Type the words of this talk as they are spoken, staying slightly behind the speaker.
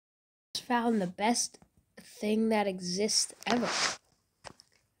found the best thing that exists ever.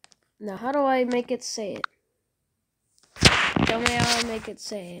 Now, how do I make it say it? Tell me how I make it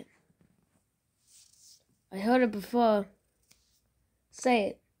say it. I heard it before. Say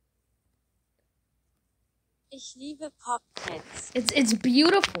it. Ich liebe popcats. It's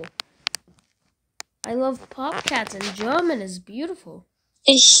beautiful. I love popcats, and German is beautiful.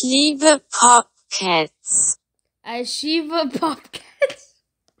 Ich liebe popcats. I liebe popcats.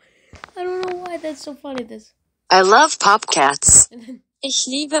 I don't know why that's so funny. I love popcats. Ich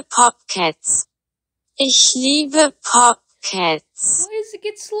liebe popcats. Ich liebe popcats. Why does it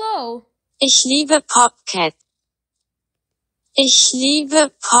get slow? Ich liebe popcats. Ich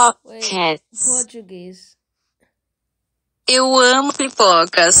liebe popcats. Portuguese. Eu amo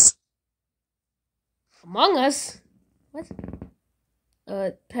pipocas. Among Us? What?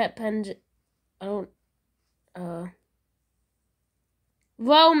 Pet Penj... I don't...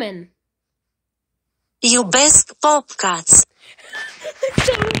 Roman. You best popcats.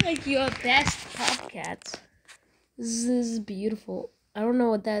 Sound like your best popcats. This is beautiful. I don't know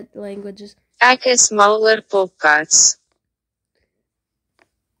what that language is. Like smaller popcats.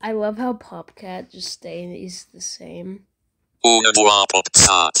 I love how popcat just stays the same. Una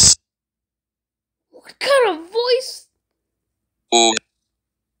popcats. What kind of voice?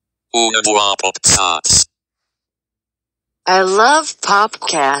 Una popcats. I love What happened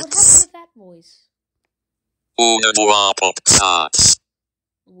popcats. with that voice? Una popcats.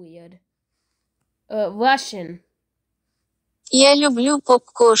 Weird. Russian. Я люблю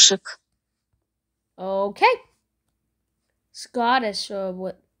попкошек. Okay. Scottish or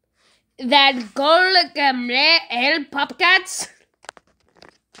what? That el popcats?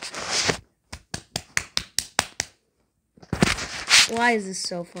 Why is this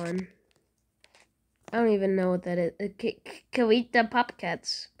so fun? I don't even know what that is. Can we eat the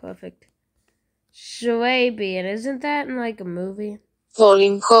popcats? Perfect. Schwabian, isn't that in like a movie?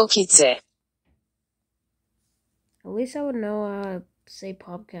 Wolím chokice. At least I would know how to say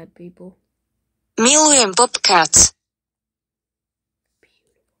popcat, people. Milujem popcats.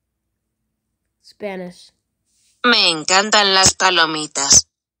 Spanish. Me encantan las palomitas.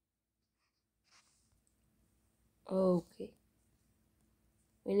 Okay.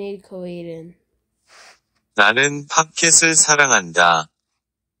 We need Korean. 나는 팝캣을 사랑한다.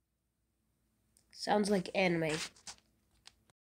 Sounds like anime.